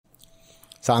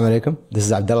Assalamu alaikum. This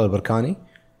is Abdullah Al-Barkani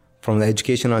from the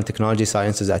Educational and Technology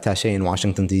Sciences Attaché in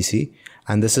Washington, D.C.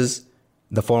 And this is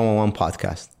the 411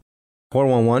 podcast.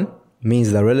 411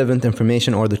 means the relevant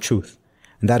information or the truth.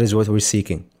 And that is what we're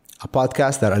seeking. A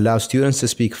podcast that allows students to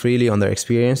speak freely on their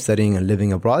experience studying and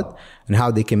living abroad and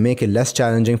how they can make it less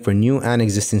challenging for new and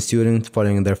existing students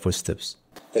following in their footsteps.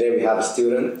 Today we have a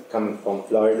student coming from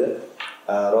Florida.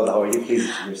 Rowda, how are you? Please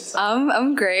introduce yourself.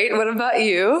 I'm great. What about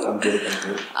you? I'm good,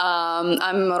 thank you.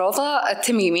 I'm Rowda Al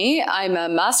Tamimi. I'm a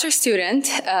master's student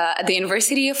at the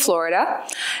University of Florida,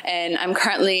 and I'm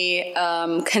currently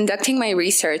conducting my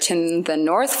research in the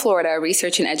North Florida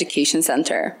Research and Education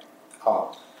Center.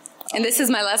 Oh. And this is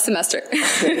my last semester.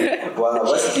 Well,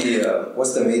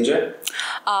 what's the major?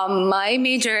 My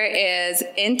major is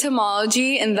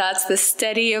Entomology, and that's the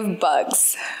study of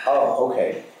bugs. Oh,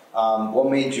 okay. What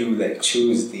made you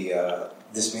choose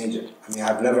this major? I mean,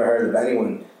 I've never heard of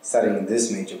anyone studying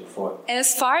this major before. And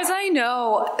as far as I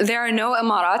know, there are no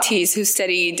Emiratis who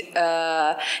studied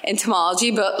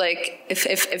entomology, but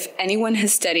if anyone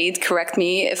has studied, correct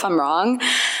me if I'm wrong.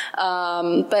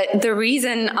 But the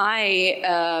reason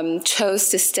I chose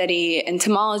to study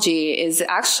entomology is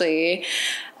actually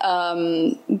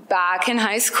back in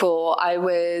high school, I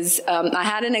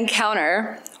had an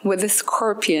encounter with a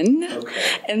scorpion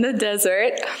in the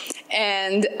desert,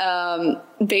 and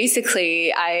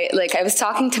basically I was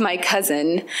talking to my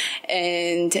cousin,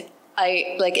 and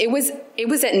it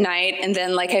was at night, and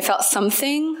then I felt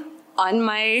something on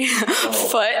my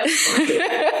foot,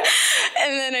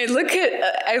 and then I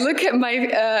look at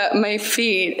my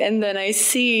feet, and then I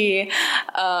see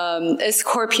a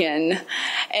scorpion,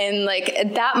 and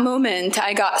at that moment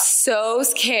I got so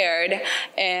scared,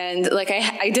 and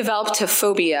I developed a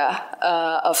phobia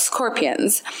of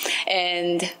scorpions.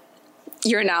 And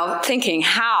you're now thinking,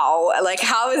 how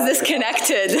is this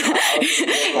connected?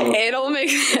 It'll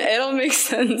make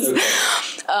sense.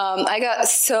 I got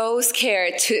so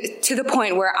scared to the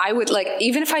point where I would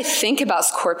even if I think about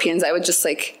scorpions, I would just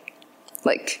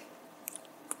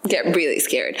get really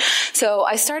scared. So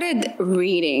I started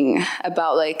reading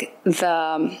about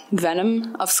the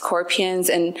venom of scorpions,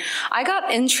 and I got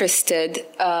interested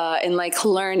in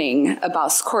learning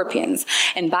about scorpions.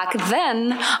 And back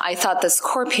then I thought that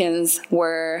scorpions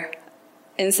were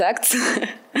insects,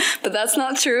 but that's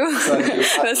not true.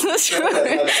 That's not true.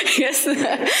 Yes,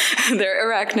 they're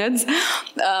arachnids.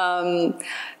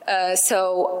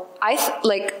 So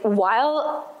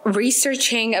while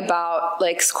researching about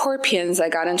scorpions, I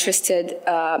got interested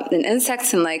in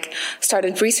insects, and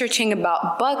started researching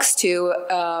about bugs too,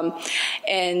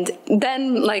 and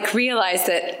then realized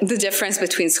that the difference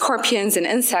between scorpions and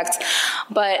insects.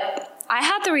 But I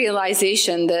had the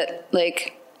realization that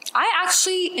I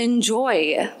actually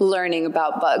enjoy learning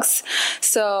about bugs.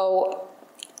 So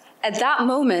at that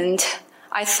moment,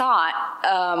 I thought,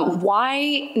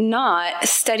 why not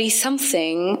study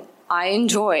something I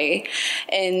enjoy?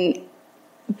 And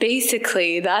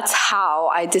basically, that's how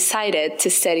I decided to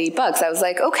study bugs. I was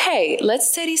like, okay, let's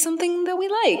study something that we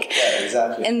like. Yeah,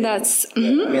 exactly. And that's... I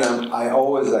mean, I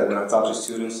always, when I talk to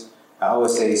students, I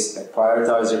always say,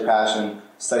 prioritize your passion,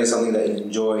 study something that you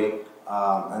enjoy,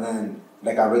 and then...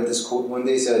 I read this quote one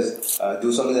day, says,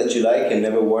 do something that you like and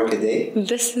never work a day.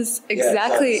 This is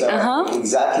exactly,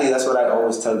 Exactly, that's what I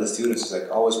always tell the students. It's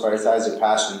always prioritize your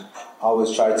passion.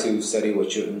 Always try to study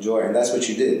what you enjoy. And that's what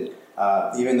you did.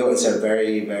 Even though it's a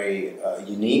very, very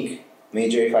unique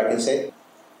major, if I can say.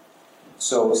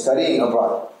 So studying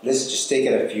abroad, let's just take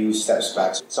it a few steps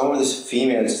back. Some of these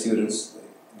female students,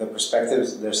 the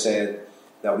perspectives, they're saying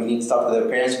that we need to talk to their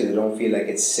parents because they don't feel like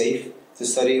it's safe to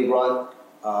study abroad.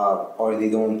 Or they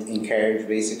don't encourage,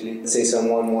 basically. Let's say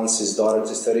someone wants his daughter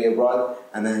to study abroad,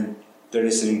 and then they're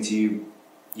listening to you.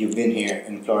 You've been here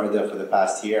in Florida for the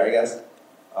past year, I guess.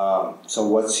 So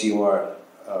what's your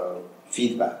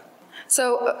feedback?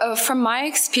 So from my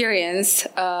experience,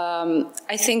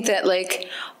 I think that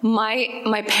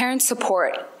my parents'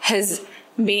 support has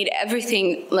made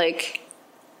everything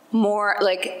more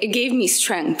it gave me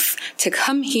strength to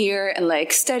come here and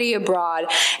study abroad.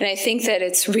 And I think that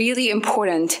it's really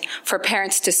important for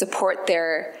parents to support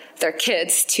their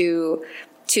kids to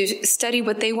study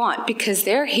what they want, because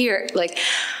they're here.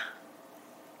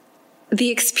 The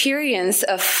experience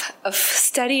of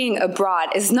studying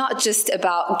abroad is not just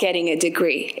about getting a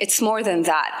degree. It's more than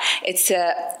that.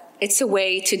 It's a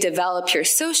way to develop your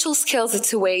social skills.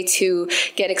 It's a way to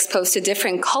get exposed to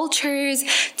different cultures,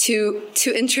 to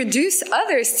introduce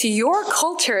others to your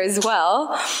culture as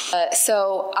well.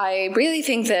 So I really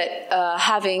think that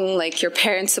having your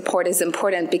parents' support is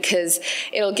important, because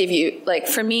it'll give you,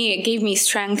 for me, it gave me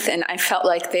strength, and I felt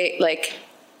like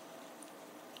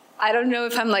I don't know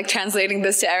if I'm like translating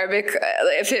this to Arabic,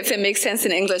 if it makes sense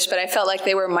in English, but I felt like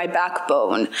they were my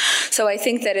backbone. So I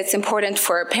think that it's important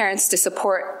for parents to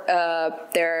support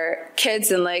their kids.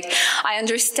 And like, I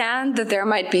understand that there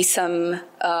might be some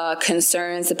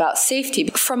concerns about safety.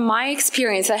 From my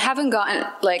experience, I haven't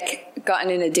gotten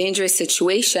in a dangerous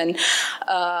situation.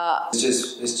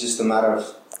 It's just a matter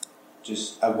of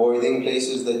just avoiding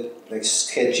places like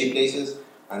sketchy places.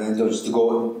 And then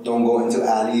don't go into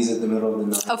alleys at the middle of the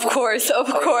night. Of course. Yes,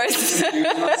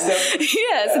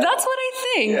 that's what I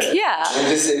think. Yeah. And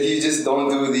if you just don't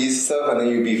do these stuff, and then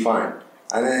you'll be fine.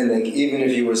 And then like even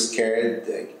if you were scared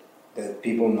that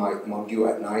people might mug you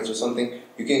at night or something,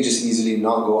 you can just easily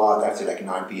not go out after like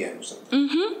 9 p.m. or something.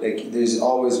 Mm-hmm. Like there's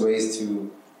always ways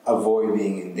to avoid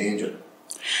being in danger.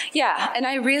 Yeah, and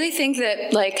I really think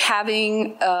that like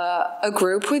having a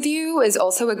group with you is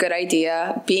also a good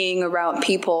idea. Being around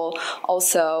people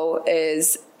also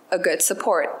is a good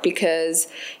support because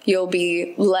you'll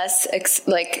be less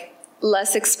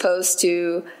exposed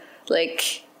to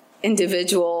like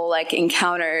individual like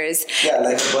encounters. Yeah,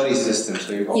 like a buddy system,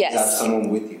 so you always have someone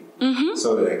with you. Mm-hmm.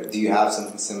 So like, do you have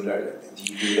something similar? Do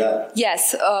you do that?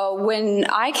 Yes, when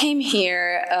I came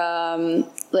here,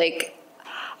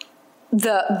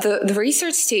 The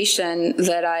research station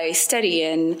that I study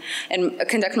in and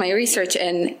conduct my research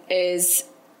in is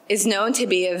known to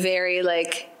be a very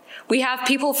we have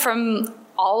people from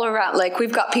all around. Like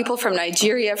we've got people from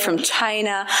Nigeria, from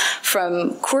China,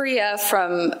 from Korea,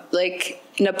 from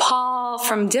Nepal,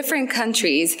 from different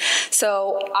countries.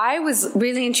 So I was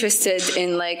really interested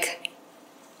in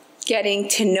getting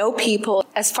to know people.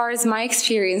 As far as my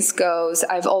experience goes,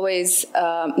 I've always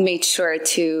made sure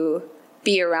to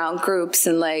be around groups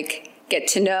and get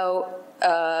to know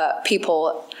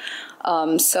people.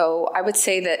 So I would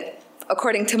say that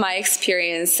according to my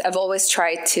experience, I've always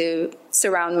tried to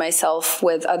surround myself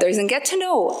with others and get to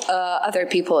know other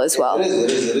people as well.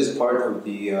 It is part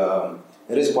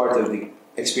of the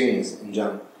experience in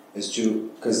general. It's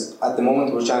true because at the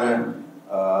moment we're trying to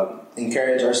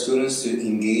encourage our students to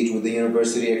engage with the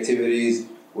university activities,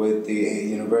 with the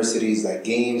universities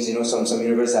games. Some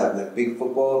universities have big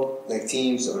football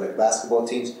teams or basketball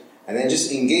teams, and then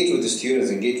just engage with the students,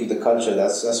 engage with the culture.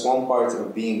 That's one part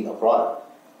of being abroad.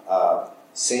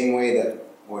 Same way that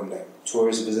when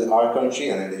tourists visit our country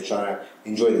and then they try to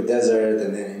enjoy the desert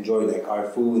and then enjoy our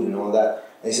food and all that.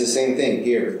 It's the same thing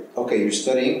here. Okay, you're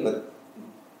studying, but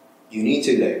you need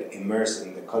to immerse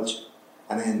in the culture,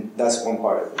 and then that's one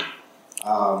part of it.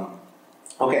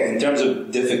 Okay, in terms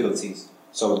of difficulties.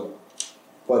 So,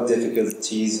 what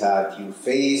difficulties have you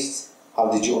faced?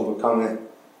 How did you overcome it?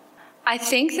 I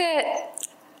think that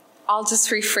I'll just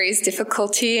rephrase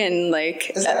difficulty and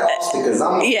It's obstacles.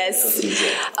 Yes.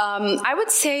 I would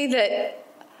say that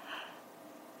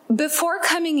before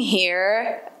coming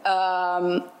here,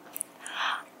 I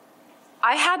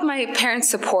had my parents'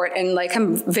 support, and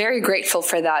I'm very grateful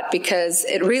for that because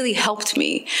it really helped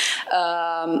me.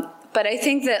 But I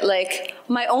think that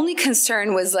my only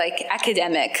concern was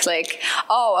academic,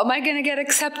 am I going to get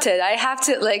accepted? I have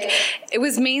to it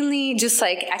was mainly just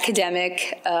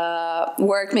academic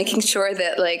work, making sure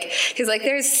that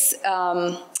because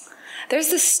there's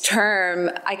this term,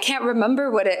 I can't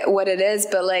remember what it is,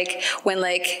 but when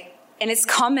and it's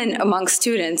common among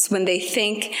students when they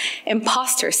think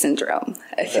imposter syndrome,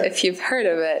 if you've heard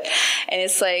of it, and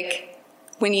it's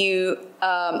when you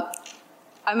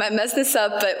I might mess this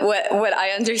up, but what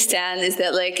I understand is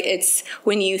that it's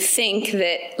when you think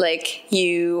that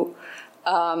you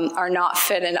are not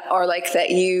fit or that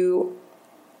you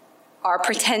are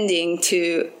pretending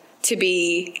to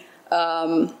be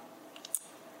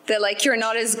that you're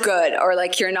not as good or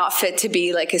you're not fit to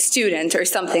be a student or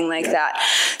something like that.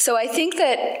 So I think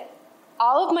that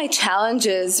all of my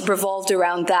challenges revolved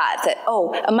around that,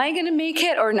 am I going to make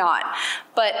it or not?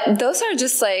 But those are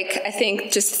just I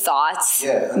think just thoughts.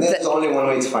 Yeah, and there's only one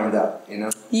way to find out,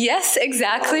 Yes,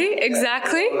 exactly.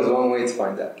 There's one way to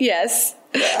find out. Yes.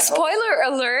 Yeah. Spoiler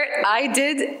alert, I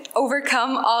did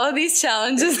overcome all of these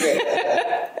challenges.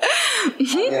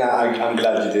 Yeah, I'm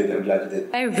glad you did.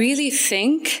 I really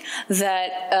think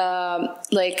that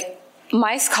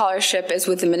my scholarship is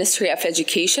with the Ministry of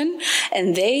Education,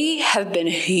 and they have been a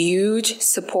huge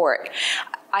support.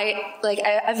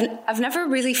 I've never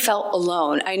really felt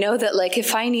alone. I know that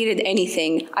if I needed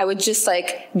anything, I would just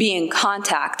be in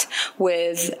contact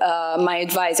with my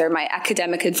advisor, my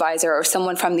academic advisor, or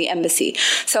someone from the embassy.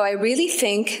 So I really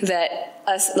think that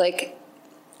us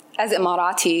as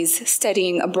Emiratis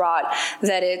studying abroad,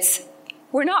 that it's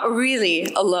we're not really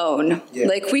alone. Yeah.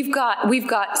 Like we've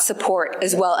got support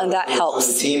as well, and that helps.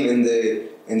 So the team in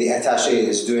the attaché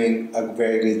is doing a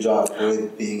very good job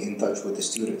with being in touch with the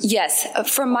students. Yes,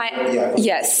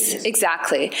 yes,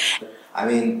 exactly. I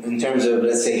mean, in terms of,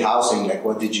 let's say, housing, like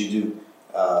what did you do?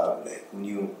 Like when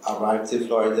you arrived to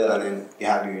Florida, and then you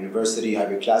have your university, you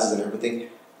have your classes and everything,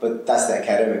 but that's the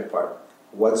academic part.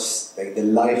 What's like the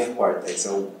life part? Like,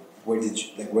 so where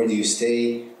do you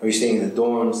stay? Are you staying in the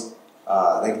dorms?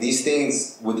 Like these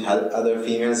things would help other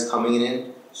females coming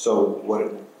in. So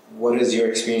what is your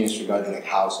experience regarding like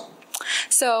housing?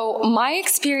 So my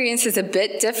experience is a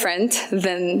bit different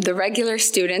than the regular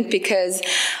student because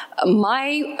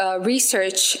my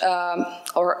research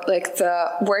or like the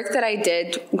work that I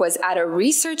did was at a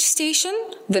research station,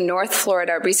 the North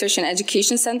Florida Research and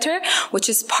Education Center, which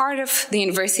is part of the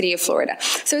University of Florida.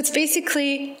 So it's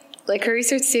basically like a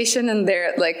research station, and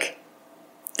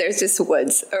there's just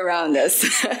woods around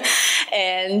us.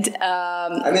 And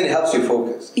it helps you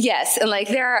focus. Yes, and like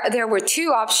there were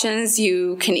two options.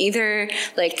 You can either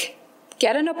like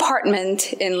get an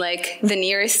apartment in like the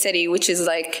nearest city, which is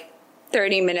like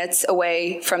 30 minutes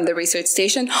away from the research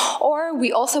station, or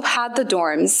we also had the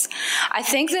dorms. I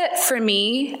think that for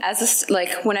me,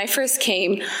 like when I first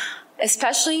came,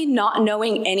 especially not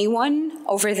knowing anyone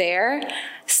over there,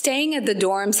 staying at the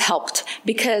dorms helped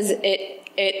because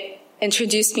it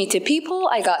introduced me to people.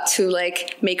 I got to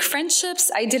like make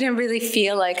friendships. I didn't really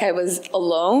feel like I was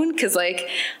alone because like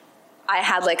I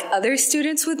had like other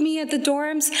students with me at the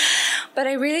dorms. But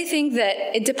I really think that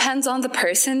it depends on the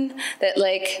person, that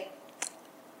like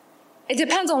it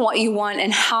depends on what you want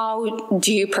and how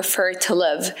do you prefer to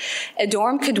live. A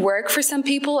dorm could work for some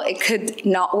people. It could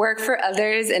not work for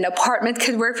others. An apartment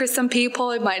could work for some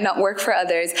people. It might not work for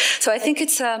others. So I think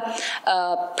it's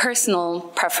a personal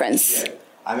preference. Yeah.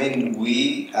 I mean,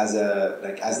 we as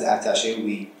the attaché,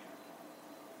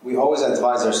 we always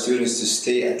advise our students to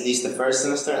stay at least the first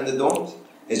semester in the dorms.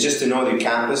 It's just to know the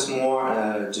campus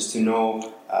more, just to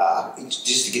know,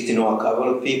 just to get to know a couple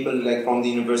of people like from the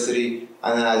university,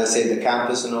 and then as I say, the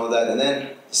campus and all that. And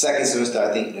then the second semester,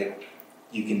 I think like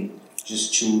you can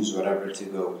just choose whatever to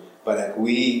go. But like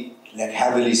we like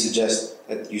heavily suggest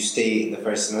that you stay the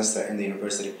first semester in the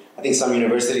university. I think some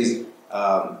universities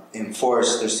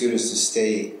enforce their students to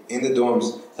stay in the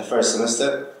dorms the first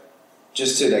semester,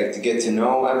 just to get to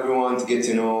know everyone,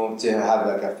 to have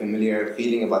like a familiar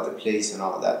feeling about the place and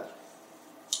all that.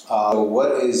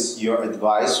 What is your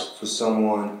advice for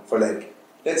someone, for like,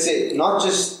 let's say, not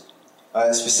just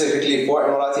specifically for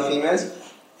Emirati females,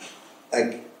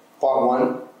 like part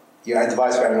one, your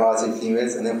advice for Emirati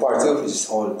females, and then part two for just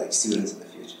all like students in the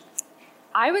future?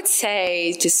 I would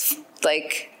say just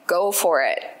like go for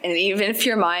it. And even if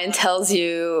your mind tells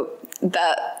you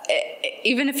that,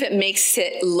 even if it makes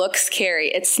it look scary,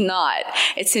 it's not.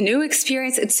 It's a new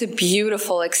experience. It's a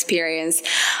beautiful experience.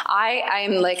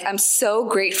 I'm so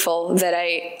grateful that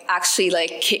I actually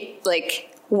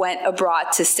went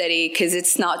abroad to study, because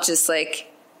it's not just like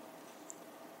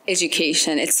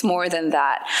education. It's more than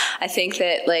that. I think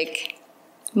that like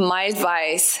my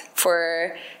advice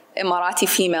for Emirati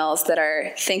females that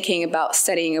are thinking about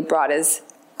studying abroad is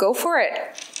go for it.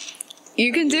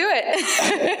 You can do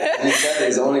it.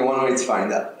 There's only one way to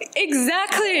find out.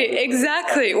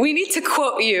 Exactly. We need to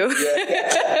quote you.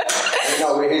 Yeah.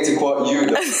 No, we're here to quote you,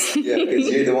 though. Yeah, because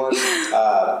you're the one.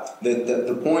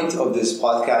 The point of this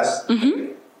podcast,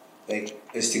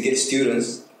 is to get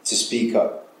students to speak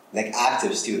up, like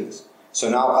active students. So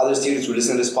now other students will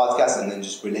listen to this podcast and then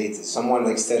just relate to someone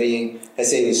like studying.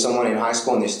 Let's say there's someone in high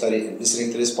school and they're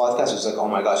listening to this podcast. It's like, oh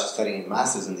my gosh, she's studying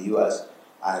masters in the US.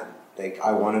 And like,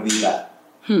 I want to be that.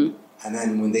 And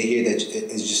then when they hear that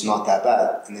it's just not that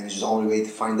bad, and then it's just the only way to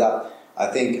find out. I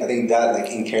think that like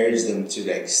encourages them to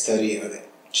like study or like,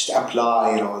 just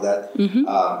apply and all that.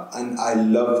 And I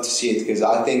love to see it, because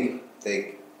I think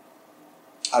like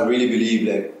I really believe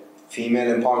like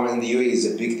female empowerment in the UAE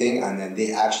is a big thing, and then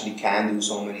they actually can do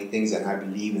so many things, and I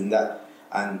believe in that.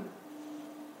 And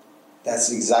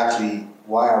that's exactly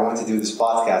why I want to do this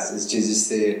podcast, is just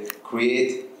to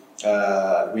create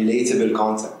relatable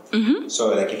content.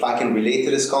 So like if I can relate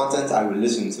to this content, I will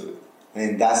listen to it,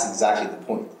 and that's exactly the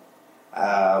point.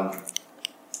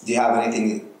 Do you have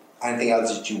anything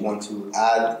else that you want to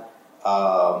add?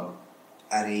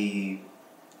 Any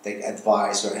like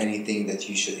advice or anything that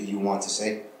you want to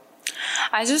say?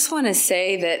 I just want to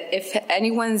say that if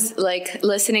anyone's like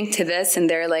listening to this and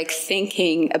they're like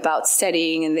thinking about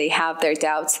studying and they have their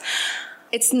doubts,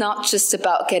 it's not just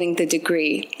about getting the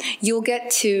degree. You'll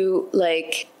get to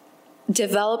like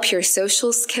develop your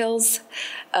social skills.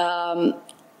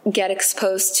 get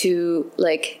exposed to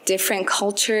like different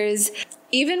cultures.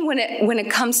 Even when it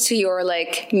comes to your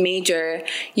like major,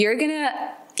 you're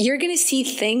gonna see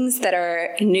things that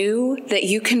are new that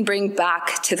you can bring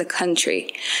back to the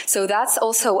country. So that's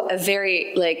also a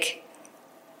very like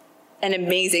an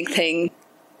amazing thing.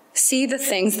 See the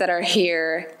things that are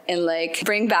here and like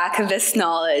bring back this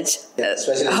knowledge. Yeah,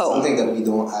 especially if it's something that we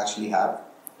don't actually have.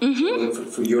 So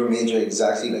for your major,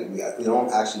 exactly, like we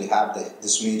don't actually have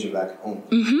this major back home.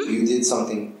 So you did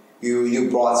something, you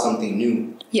brought something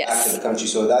new back to the country.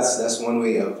 So that's one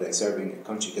way of like serving your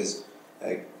country, because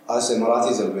like us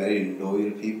Emiratis are very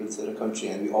loyal people to the country,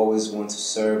 and we always want to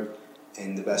serve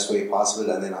in the best way possible.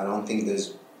 And then I don't think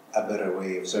there's a better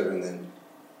way of serving than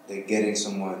like getting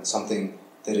something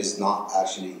that is not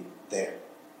actually there.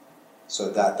 So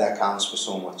that counts for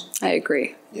so much. I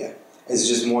agree. Yeah. It's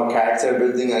just more character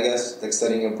building, I guess. Like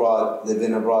studying abroad,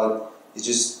 living abroad, it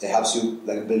helps you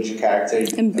like build your character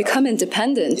and become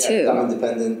independent too. Become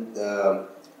independent,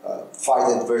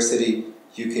 fight adversity.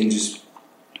 You can just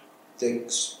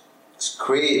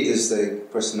create this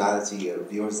like personality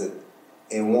of yours that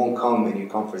it won't come in your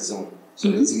comfort zone. So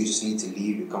you just need to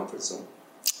leave your comfort zone.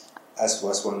 That's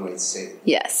one way to say it.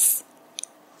 Yes.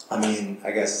 I mean,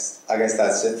 I guess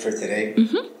that's it for today.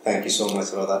 Thank you so much,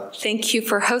 Rowda. Thank you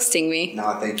for hosting me.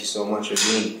 No, thank you so much for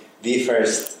being the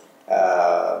first.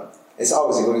 It's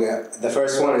always the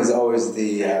first one is always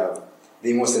the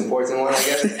most important one, I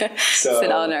guess. So, it's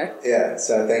an honor. Yeah,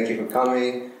 so thank you for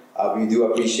coming. We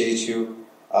do appreciate you.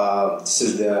 This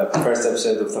is the first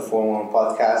episode of the 4-1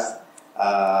 podcast.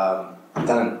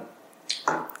 Done.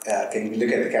 Can you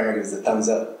look at the camera? Give us a thumbs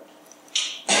up.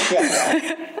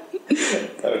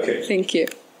 Okay. Thank you.